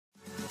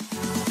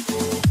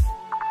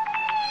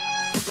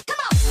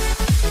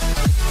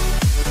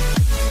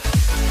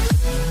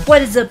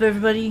What is up,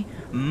 everybody?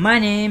 My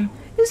name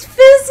is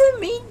Fizzle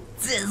Me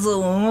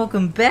Dizzle, and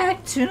welcome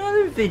back to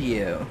another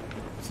video.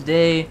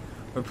 Today,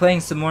 we're playing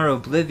some more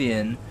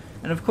Oblivion,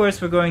 and of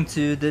course we're going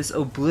to this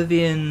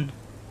Oblivion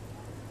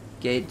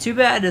gate. Too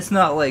bad it's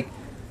not like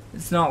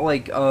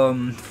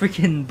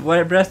freaking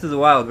Breath of the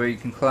Wild where you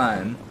can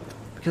climb,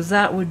 because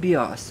that would be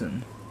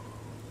awesome.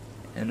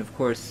 And of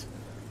course,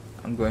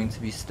 I'm going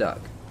to be stuck.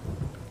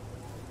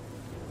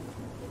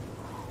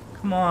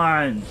 Come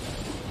on!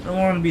 I don't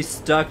want to be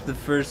stuck the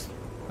first...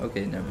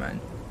 Okay, never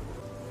mind.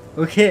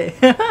 Okay.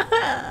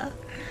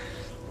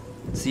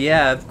 So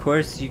yeah, of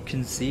course you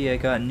can see I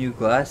got new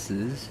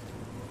glasses.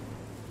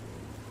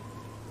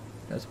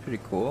 That's pretty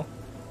cool.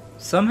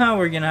 Somehow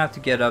we're gonna have to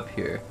get up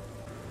here.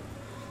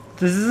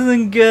 This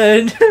isn't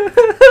good.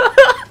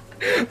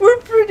 We're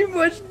pretty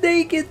much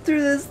naked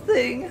through this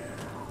thing.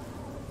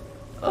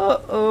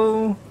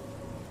 Uh-oh.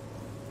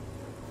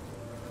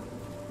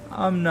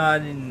 I'm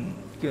not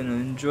gonna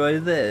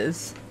enjoy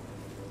this.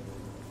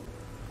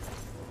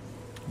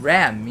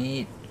 Rat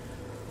meat.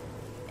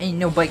 Ain't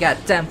nobody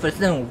got time for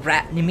no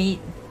rat meat.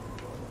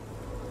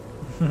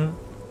 Am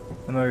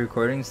I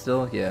recording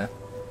still? Yeah.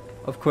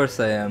 Of course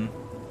I am.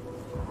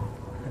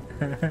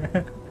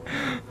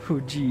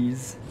 Oh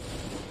jeez.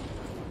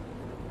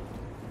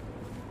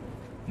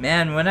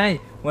 Man, when I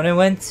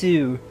went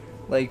to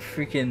like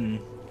freaking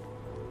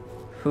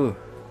what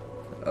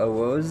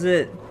was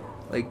it?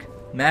 Like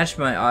mash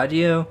my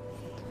audio,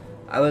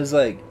 I was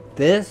like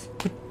this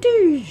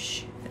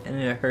and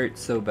it hurt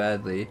so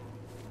badly.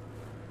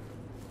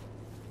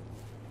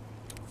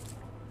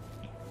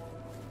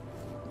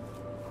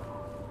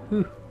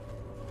 Whew.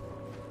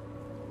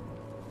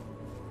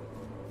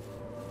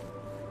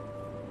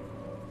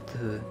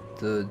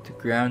 The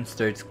ground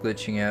starts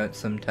glitching out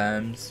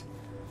sometimes.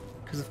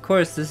 Because of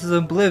course this is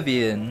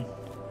Oblivion.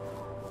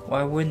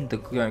 Why wouldn't the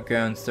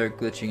ground start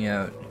glitching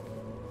out?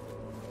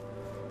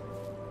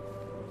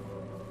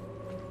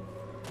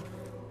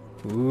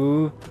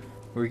 Ooh,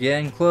 we're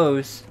getting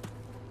close.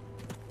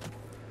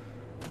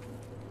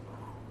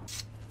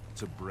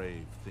 It's a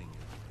brave thing.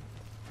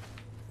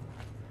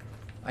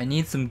 I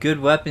need some good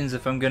weapons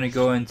if I'm gonna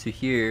go into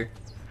here.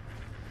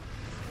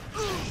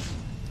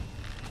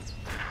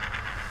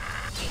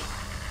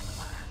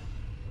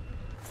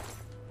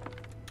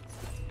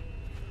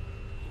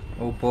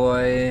 Oh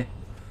boy.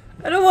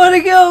 I don't want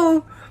to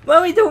go!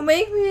 Mommy, don't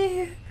make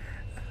me!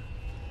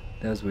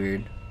 That was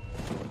weird.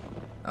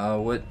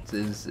 What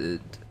is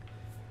it?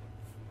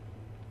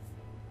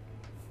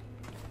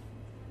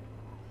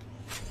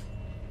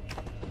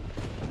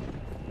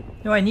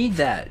 No, I need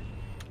that.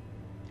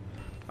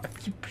 I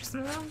keep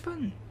pressing the wrong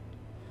button.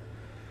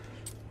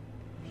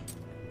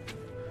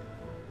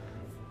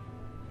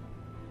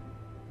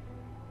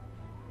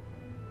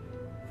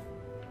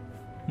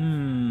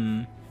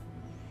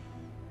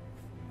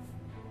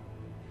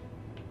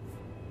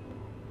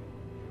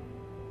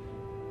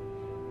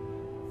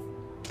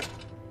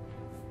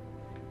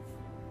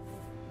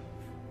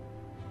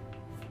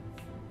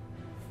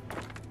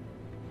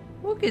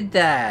 Look at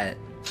that.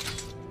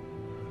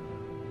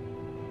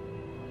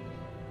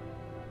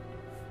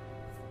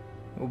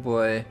 Oh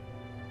boy.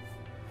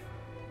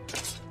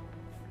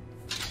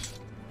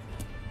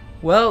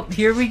 Well,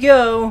 here we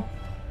go.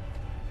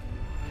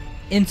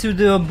 Into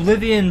the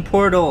Oblivion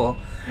portal.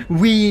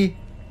 We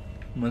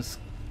must...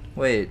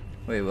 Wait,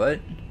 what?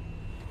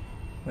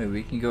 Wait,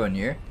 we can go in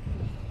here?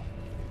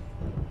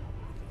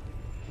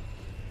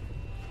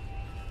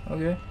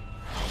 Okay.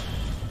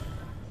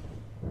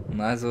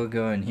 Might as well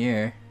go in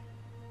here.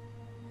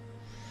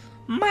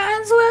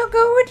 Might as well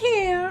go in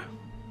here.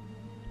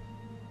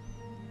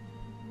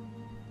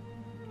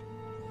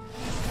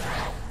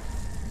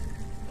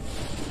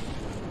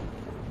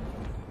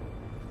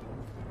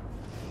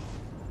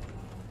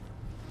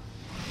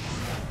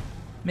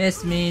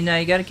 Missed me, now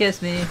you gotta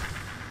kiss me.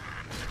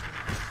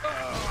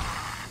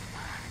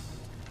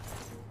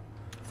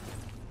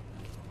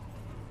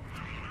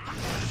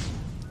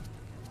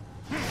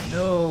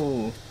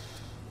 No.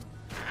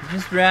 You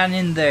just ran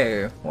in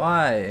there.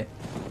 Why?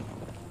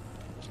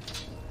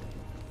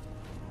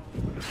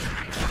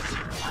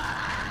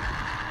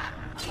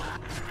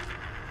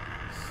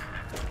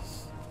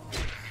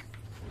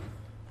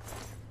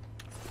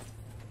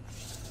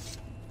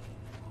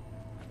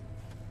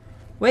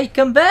 Wait,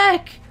 come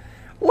back!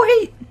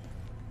 Wait!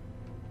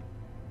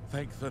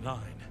 Thank the Nine.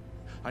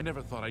 I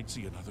never thought I'd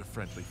see another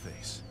friendly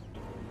face.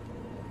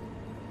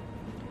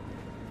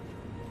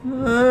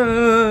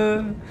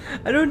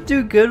 I don't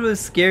do good with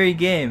scary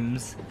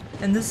games.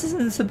 And this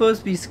isn't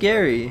supposed to be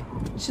scary.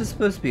 It's just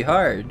supposed to be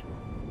hard.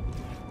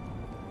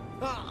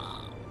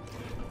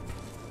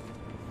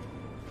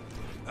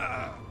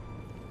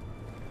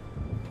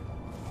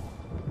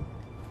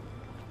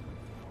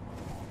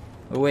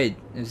 Oh wait,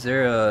 is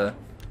there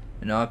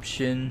an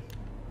option?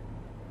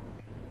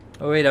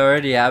 Oh wait, I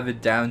already have it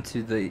down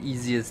to the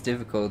easiest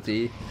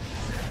difficulty.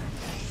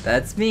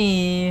 That's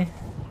me.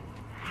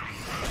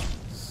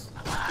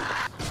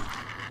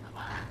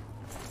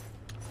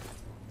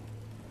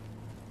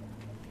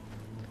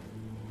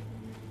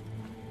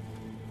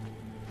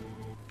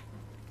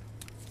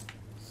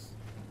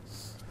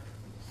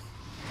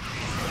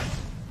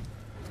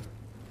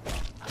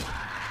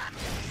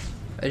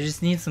 I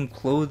just need some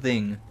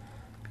clothing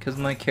because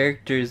my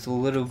character is a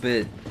little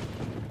bit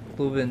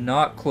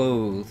not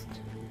clothed.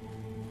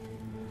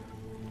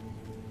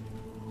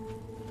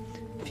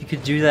 If you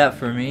could do that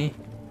for me,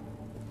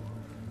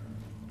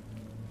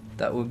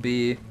 that would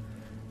be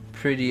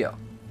pretty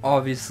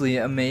obviously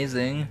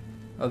amazing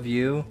of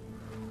you.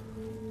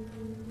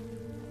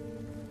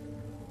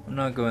 I'm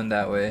not going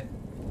that way.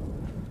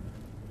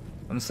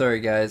 I'm sorry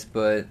guys,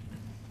 but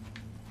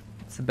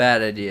it's a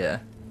bad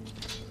idea.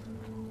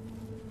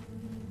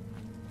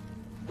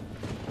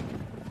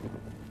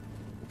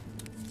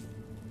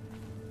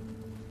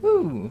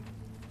 Woo!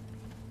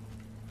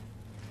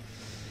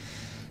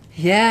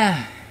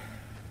 Yeah!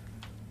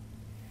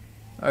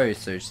 I already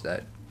searched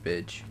that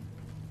bitch.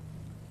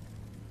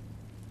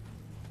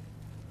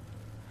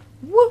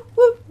 Woo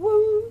woo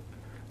woo!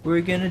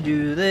 We're gonna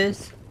do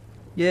this.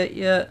 Yeah,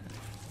 yeah.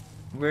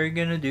 We're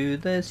gonna do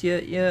this. Yeah,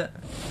 yeah.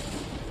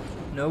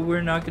 No,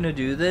 we're not gonna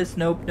do this.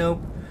 Nope,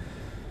 nope.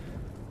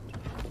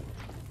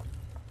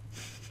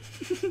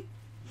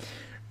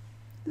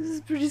 This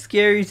is pretty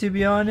scary, to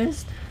be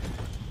honest.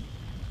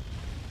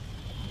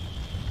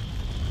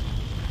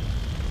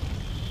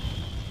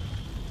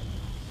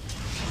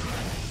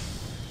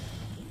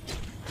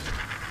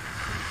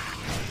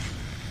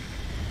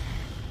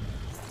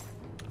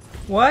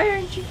 Why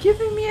aren't you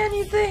giving me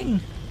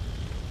anything?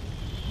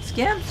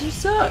 Scamps, you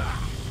suck.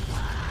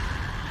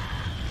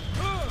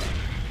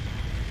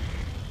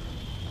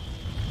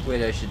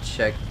 Wait, I should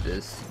check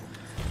this.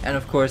 And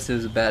of course it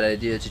was a bad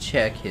idea to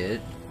check it.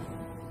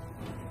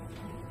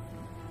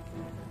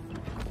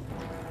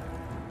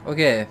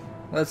 Okay,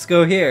 let's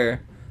go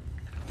here.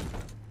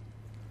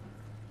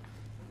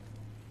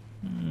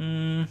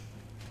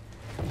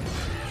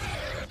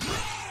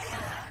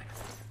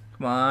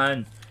 Come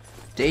on.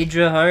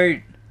 Daedra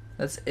Heart.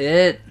 That's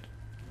it.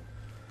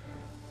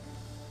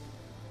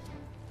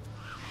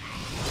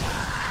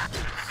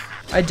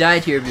 I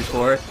died here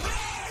before.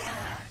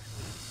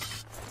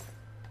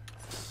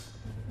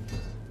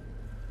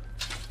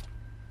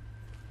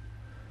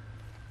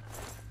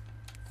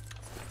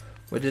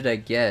 What did I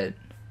get?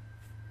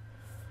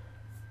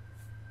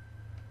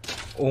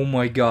 Oh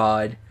my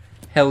god.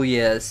 Hell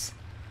yes.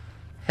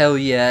 Hell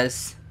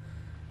yes.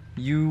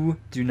 You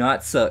do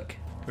not suck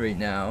right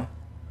now.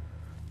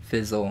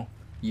 Fizzle,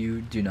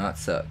 you do not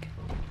suck.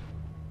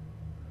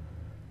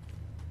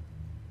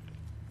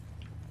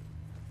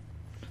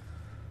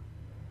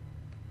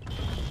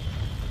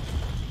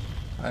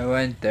 I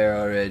went there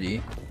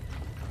already.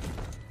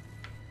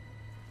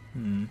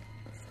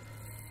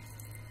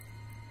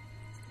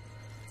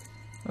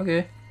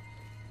 Okay.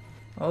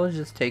 I'll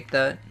just take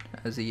that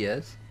as a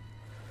yes.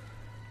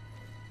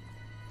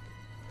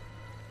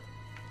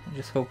 I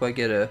just hope I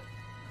get a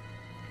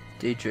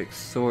Daedric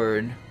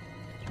sword.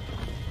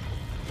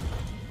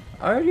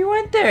 I already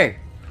went there!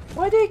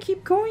 Why do I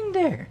keep going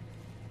there?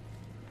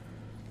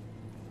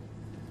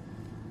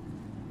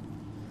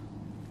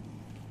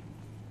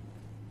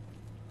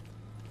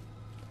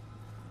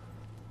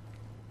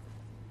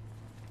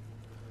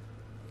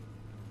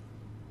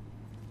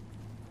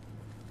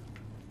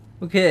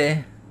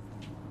 Okay.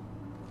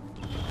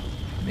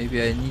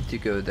 Maybe I need to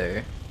go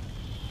there.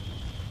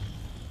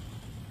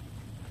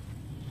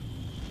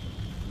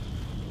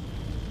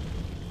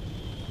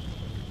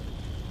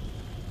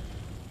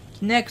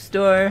 Next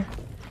door.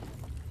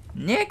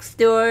 Next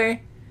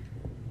door.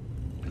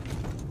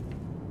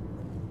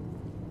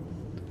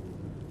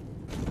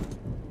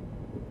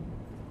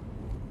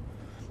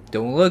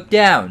 Don't look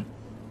down.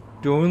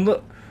 Don't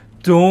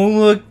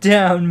look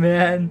down,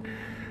 man.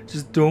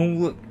 Just don't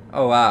look.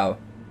 Oh wow.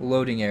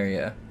 Loading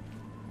area.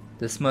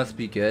 This must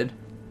be good.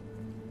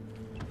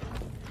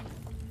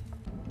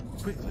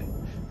 Quickly,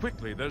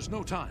 quickly, there's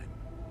no time.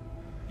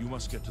 You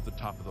must get to the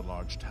top of the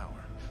large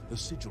tower. The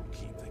sigil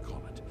keep, they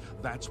call it.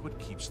 That's what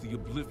keeps the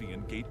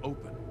Oblivion gate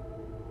open.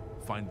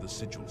 Find the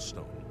sigil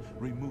stone,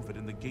 remove it,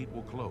 and the gate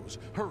will close.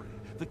 Hurry,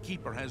 the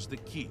keeper has the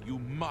key. You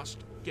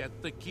must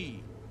get the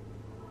key.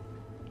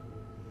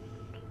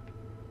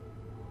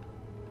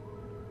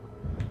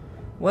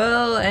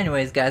 Well,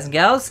 anyways, guys and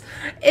gals,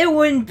 it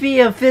wouldn't be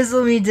a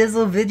Fizzle Me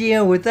Dizzle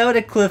video without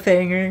a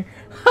cliffhanger.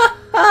 Ha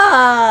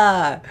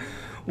ha!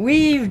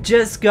 We've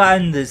just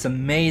gotten this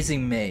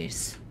amazing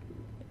mace.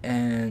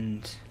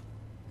 And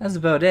that's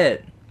about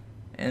it.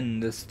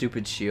 And the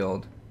stupid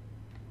shield.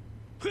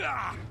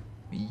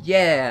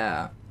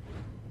 Yeah!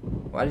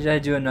 Why did I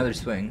do another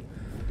swing?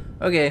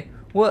 Okay,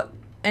 well,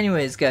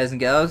 anyways, guys and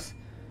gals,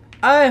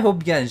 I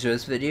hope you guys enjoyed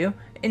this video.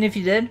 And if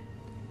you did,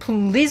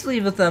 please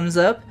leave a thumbs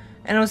up.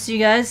 And I'll see you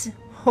guys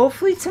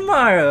hopefully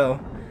tomorrow.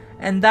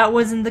 And that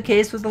wasn't the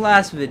case with the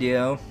last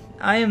video.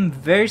 I am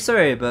very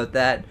sorry about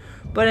that.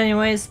 But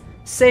anyways,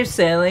 safe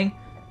sailing.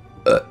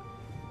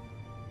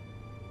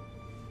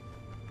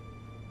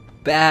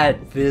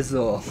 Bad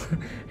Fizzle.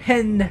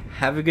 And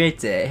have a great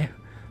day.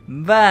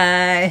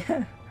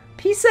 Bye.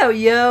 Peace out,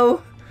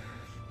 yo.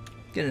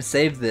 Gonna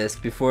save this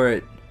before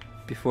it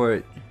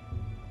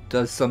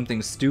does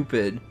something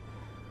stupid.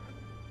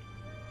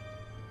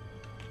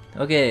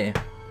 Okay.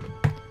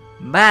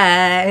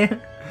 Bye!